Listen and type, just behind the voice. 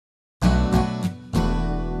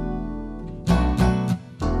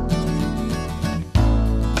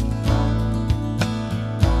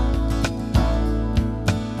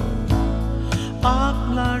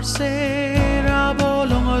Sera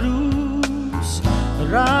bolong arus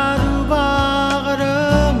raruba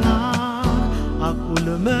karanga aku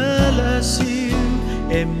lemelasil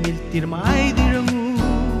emil tirmai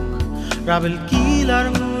diranguk rabel kilar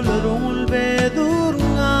ngulurungul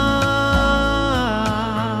bedurnga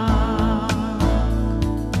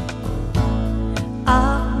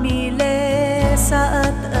akmile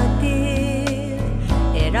saat atir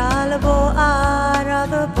eralbo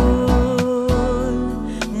aradabo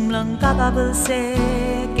Kakabal se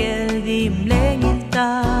kel dim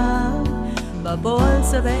lengiltam babol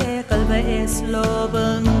sa be kalba eslo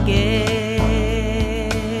bangge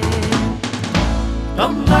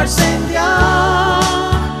Kamar sendia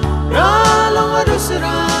ralong adus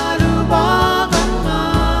raru baganga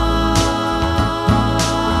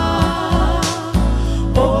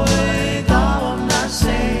Oy kawam na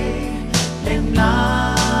se lemna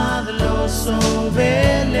lo so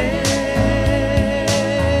bele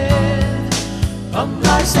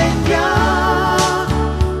Kamar sendia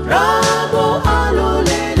rabo alo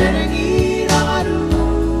lele nengira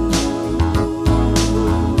arus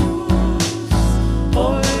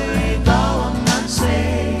Oy kawam nanse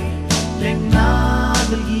lengna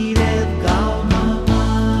dalgiret kaumama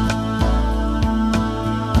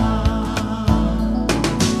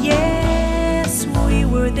Yes, we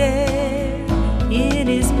were there in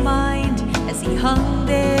his mind as he hung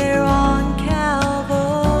there on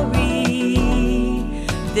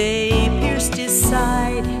They pierced his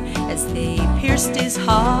side as they pierced his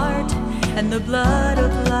heart, and the blood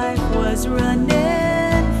of life was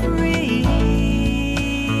running free.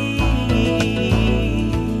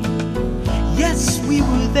 Yes, we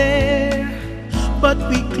were there, but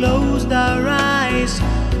we closed our eyes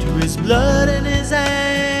to his blood and his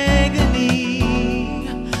agony.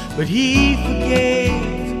 But he forgave,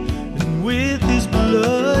 and with his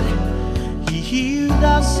blood, he healed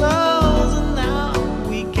our souls, and now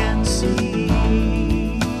we can see.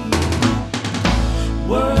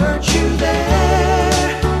 Weren't you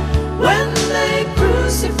there when they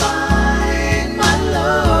crucified my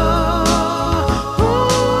Lord?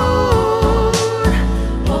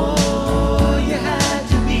 Oh, you had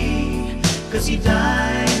to be, 'cause he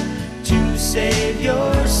died to save your